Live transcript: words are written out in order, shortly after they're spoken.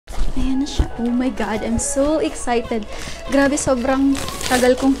Ayan na siya. Oh my God, I'm so excited. Grabe, sobrang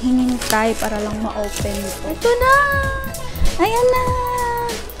tagal kong hinintay para lang ma-open ito. Ito na! Ayan na!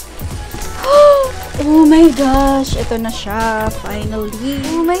 Oh my gosh! Ito na siya, finally.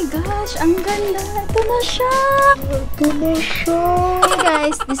 Oh my gosh, ang ganda! Ito na siya! Ito na siya! Hey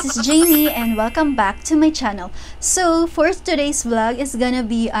guys, this is Jamie and welcome back to my channel. So, for today's vlog is gonna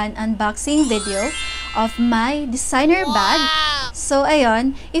be an unboxing video of my designer bag. So,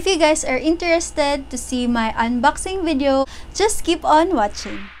 ayun, if you guys are interested to see my unboxing video, just keep on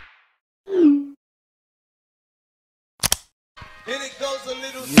watching. And it goes a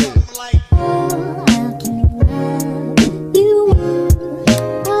little something like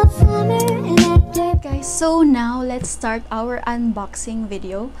guys, so now let's start our unboxing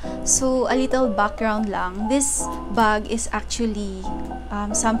video. So a little background lang. This bag is actually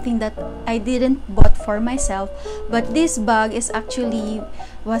something that I didn't bought for myself, but this bag is actually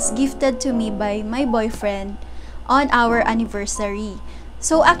was gifted to me by my boyfriend on our anniversary.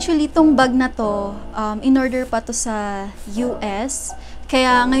 So actually tong bag na to, in-order pa to sa US.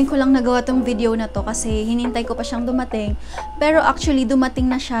 Kaya ngayon ko lang nagawa tong video na to kasi hinintay ko pa siyang dumating. Pero actually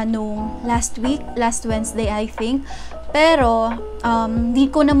dumating na siya nung last week, last Wednesday I think. Pero hindi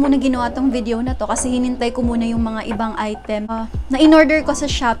ko na muna ginawa tong video na to kasi hinintay ko muna yung mga ibang item na in-order ko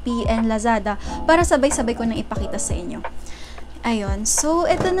sa Shopee and Lazada para sabay-sabay ko nang ipakita sa inyo. Ayun, so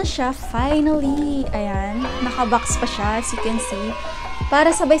ito na siya finally. Ayan, nakabox pa siya as you can see.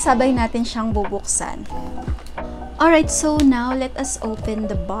 Para sabay-sabay natin siyang bubuksan. Alright, so now let us open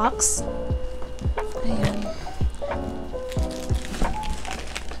the box. Ayan.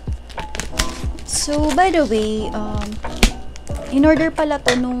 So, by the way, in-order pala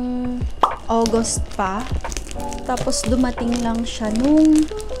to nung August pa. Tapos dumating lang siya nung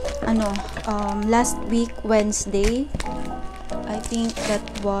last week, Wednesday. I think that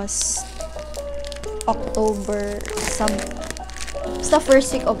was October something. Basta first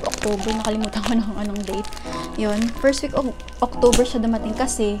week of October, nakalimutan ko ng anong date. Yun, first week of October siya dumating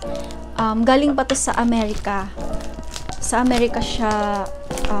kasi galing pa to sa Amerika. Sa Amerika siya,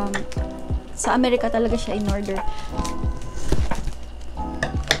 sa Amerika talaga siya in order.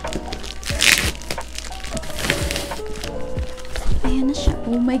 Ayan na siya.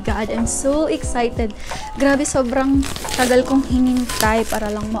 Oh my God, I'm so excited. Grabe, sobrang tagal kong hinintay para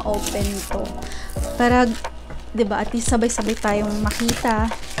lang ma-open ito. Para diba, at least sabay-sabay tayong makita.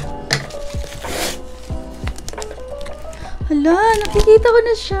 Hala, nakikita ko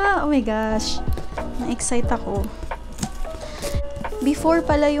na siya. Oh my gosh. Na-excite ako. Before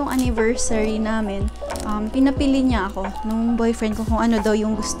pala yung anniversary namin, pinapili niya ako nung boyfriend ko kung ano daw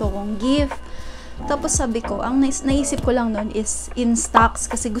yung gusto kong gift. Tapos sabi ko, ang naisip ko lang nun is in stocks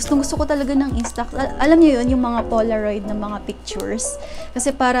kasi gustong-gusto ko talaga ng in stocks. Alam niyo yun, yung mga Polaroid na mga pictures.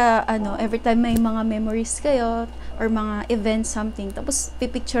 Kasi para every time may mga memories kayo or mga events something, tapos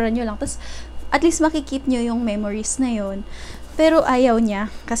pipicturean nyo lang. Tapos at least makikip nyo yung memories na yun. Pero ayaw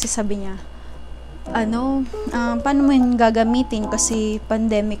niya kasi sabi niya, paano mo yung gagamitin kasi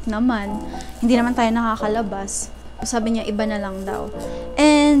pandemic naman. Hindi naman tayo nakakalabas. Sabi niya, iba na lang daw.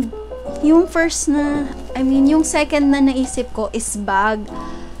 And yung yung second na naisip ko is bag.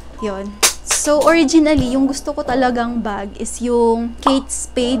 Yon. So, originally, yung gusto ko talagang bag is yung Kate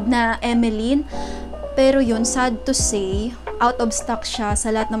Spade na Emmeline. Pero yun, sad to say, out of stock siya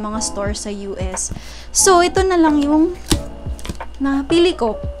sa lahat ng mga store sa US. So, ito na lang yung napili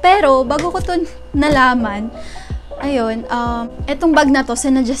ko. Pero, bago ko to nalaman, ayun, etong bag na to,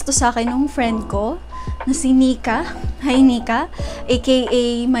 sinadjust to sa akin ng friend ko, na si Nika. Hi Nika, aka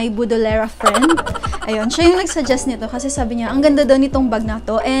my Budolera friend. Ayun, siya yung nagsuggest nito kasi sabi niya, ang ganda daw nitong bag na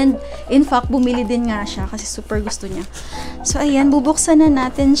to. And in fact, bumili din nga siya kasi super gusto niya. So ayan, bubuksan na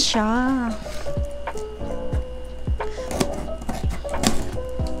natin siya.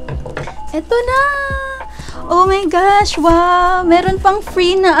 Eto na! Oh my gosh, wow! Meron pang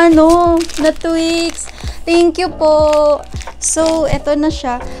free na na Twix. Thank you po. So, eto na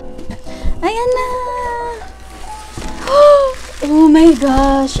siya. Ayan na! Oh my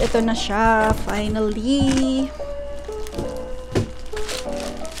gosh! Ito na siya, finally!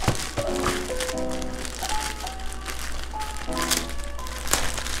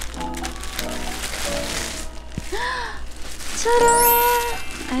 Tara!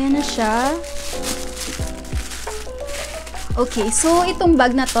 Ayan na siya. Okay, so itong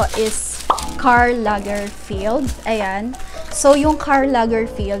bag na to is Karl Lagerfeld. Ayan. So, yung Karl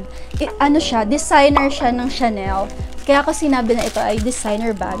Lagerfeld, siya, designer siya ng Chanel. Kaya ako sinabi na ito ay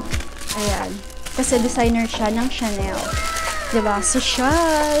designer bag. Ayan. Kasi designer siya ng Chanel. Diba? So, siya.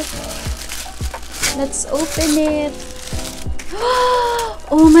 Let's open it.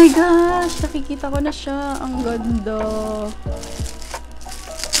 Oh my gosh! Nakikita ko na siya. Ang ganda.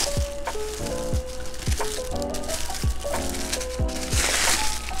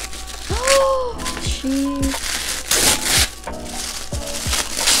 Oh, shit.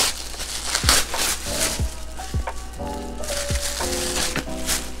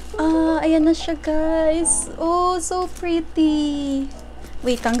 Ayan na siya, guys. Oh, so pretty.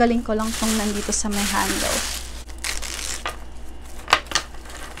 Wait, tanggalin ko lang tong nandito sa may handle.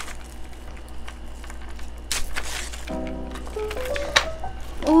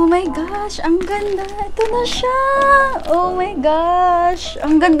 Oh my gosh, ang ganda. Ito na siya. Oh my gosh.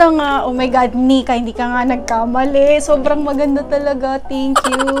 Ang ganda nga. Oh my God, Nika, hindi ka nga nagkamali. Sobrang maganda talaga. Thank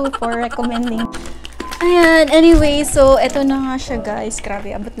you for recommending. Ayan, anyway, so eto na nga siya, guys. Grabe,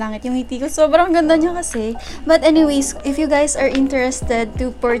 abot langit yung ngiti ko. Sobrang ganda niya kasi. But anyways, if you guys are interested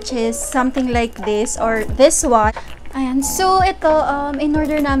to purchase something like this or this one, ayan, so ito,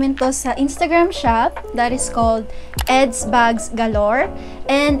 in-order namin to sa Instagram shop that is called Ed's Bags Galore.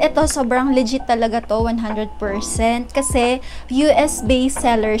 And ito, sobrang legit talaga to, 100%. Kasi US-based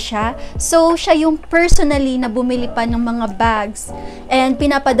seller siya. So, siya yung personally na bumili pa ng mga bags. And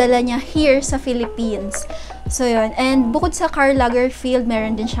pinapadala niya here sa Philippines. So, yun. And bukod sa Karl Lagerfeld,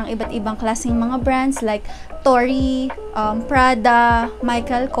 meron din siyang iba't ibang klaseng mga brands like Tory, Prada,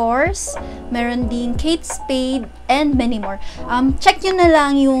 Michael Kors, meron din Kate Spade, and many more. Check nyo na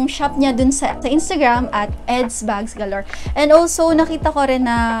lang yung shop niya dun sa Instagram at Ed's Bags Galore. And also, nakita ko rin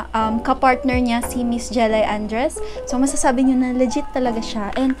na kapartner niya si Miss Jelay Andres. So, masasabi nyo na legit talaga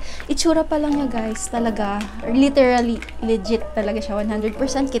siya. And itsura pa lang niya, guys, talaga, literally legit talaga siya,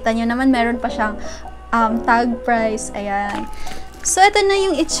 100%. Kita nyo naman, meron pa siyang tag price. Ayan. So, ito na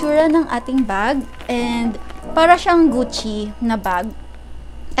yung itsura ng ating bag. And, para siyang Gucci na bag.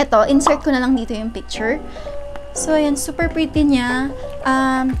 Ito, insert ko na lang dito yung picture. So, ayan, super pretty niya.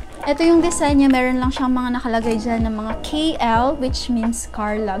 Ito yung design niya. Meron lang siyang mga nakalagay dyan ng mga KL, which means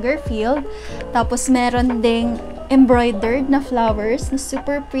Karl Lagerfeld. Tapos, meron ding embroidered na flowers na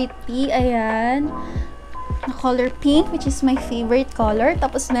super pretty. Ayan. Na color pink, which is my favorite color.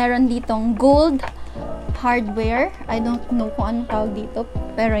 Tapos, meron ditong gold hardware. I don't know kung anong tawag dito.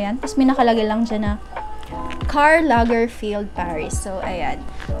 Pero yan. Tapos, may nakalagay lang dyan na Karl Lagerfeld Paris. So, ayan.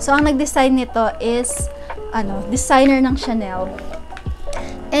 So, ang nag-design nito is, designer ng Chanel.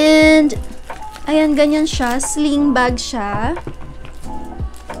 And, ayan, ganyan siya. Sling bag siya.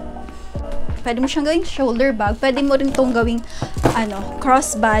 Pwede mo siyang gawing shoulder bag. Pwede mo rin itong gawing,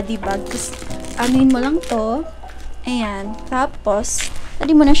 crossbody bag. Tapos, anuin mo lang to. Ayan. Tapos,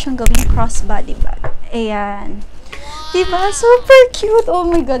 pwede mo na siyang gawing crossbody bag. Ayan. Diba? Super cute! Oh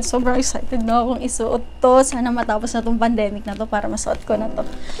my God! Sobrang excited na akong isuot to. Sana matapos na tong pandemic na to para masuot ko na to.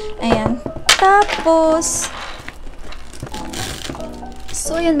 Ayan. Tapos,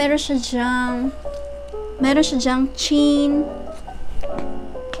 so ayan, meron siya dyang chain.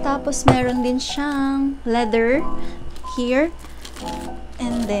 Tapos, meron din siyang leather here.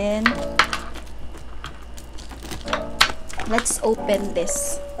 And then, let's open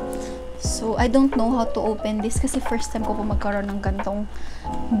this. So, I don't know how to open this kasi first time ko po magkaroon ng gantong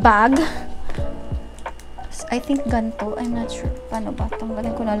bag. I think ganto. I'm not sure. Paano ba?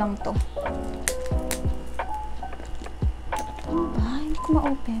 Tanggalin ko na lang to. Ano ba? Hindi ko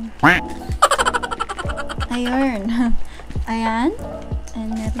ma-open. Ayun. Ayan. And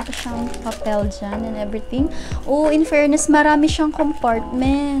meron pa siyang papel dyan and everything. Oh, in fairness, marami siyang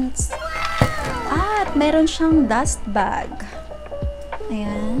compartments. At meron siyang dust bag.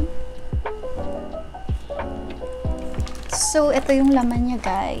 Ayan. So, ito yung laman niya,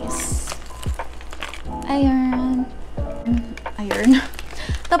 guys. Ayan. Ayan.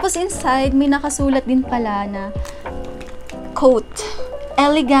 Tapos, inside, may nakasulat din pala na quote,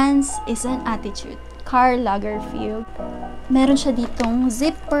 "Elegance is an attitude." Karl Lagerfeld. Meron siya ditong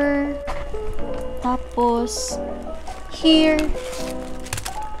zipper. Tapos, here,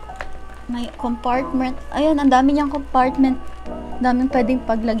 may compartment. Ayan, ang dami niyang compartment. Daming pwedeng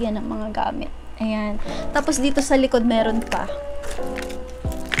paglagyan ng mga gamit. Ayan. Tapos dito sa likod meron pa.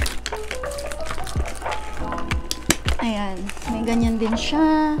 Ayan. May ganyan din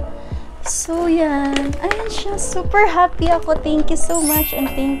siya. So, yan. Ayan siya. Super happy ako. Thank you so much. And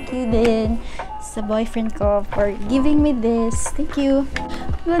thank you din sa boyfriend ko for giving me this. Thank you.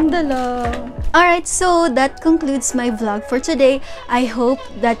 Ganda lang. Alright, so that concludes my vlog for today. I hope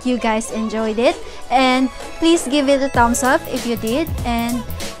that you guys enjoyed it. And please give it a thumbs up if you did. And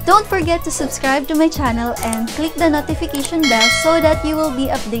don't forget to subscribe to my channel and click the notification bell so that you will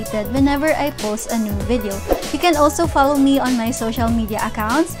be updated whenever I post a new video. You can also follow me on my social media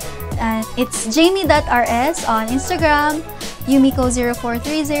accounts. And it's jamie.rs on Instagram,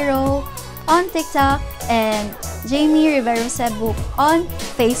 Yumiko0430 on TikTok, and Jamie Rivero Cebu on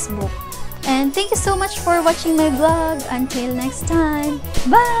Facebook. And thank you so much for watching my vlog. Until next time,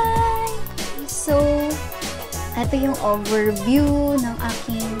 bye! So, ito yung overview ng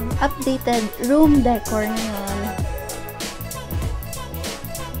aking updated room decor ngayon.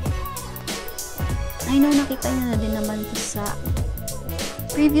 I know nakita niyo na din naman to sa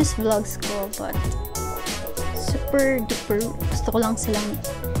previous vlogs ko, but super duper gusto ko lang silang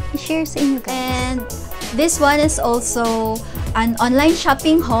i-share sa inyo guys. And this one is also an online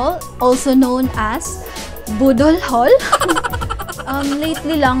shopping haul, also known as Budol Haul.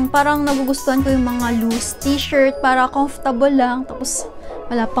 Lately lang, parang nagugustuhan ko yung mga loose t-shirt para comfortable lang, tapos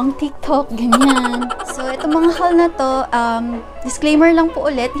wala pang TikTok, ganyan. So, itong mga haul na to, disclaimer lang po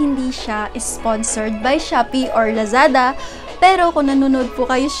ulit, hindi siya sponsored by Shopee or Lazada. Pero kung nanonood po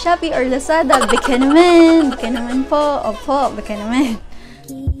kayo Shopee or Lazada, baka naman po, opo, baka naman.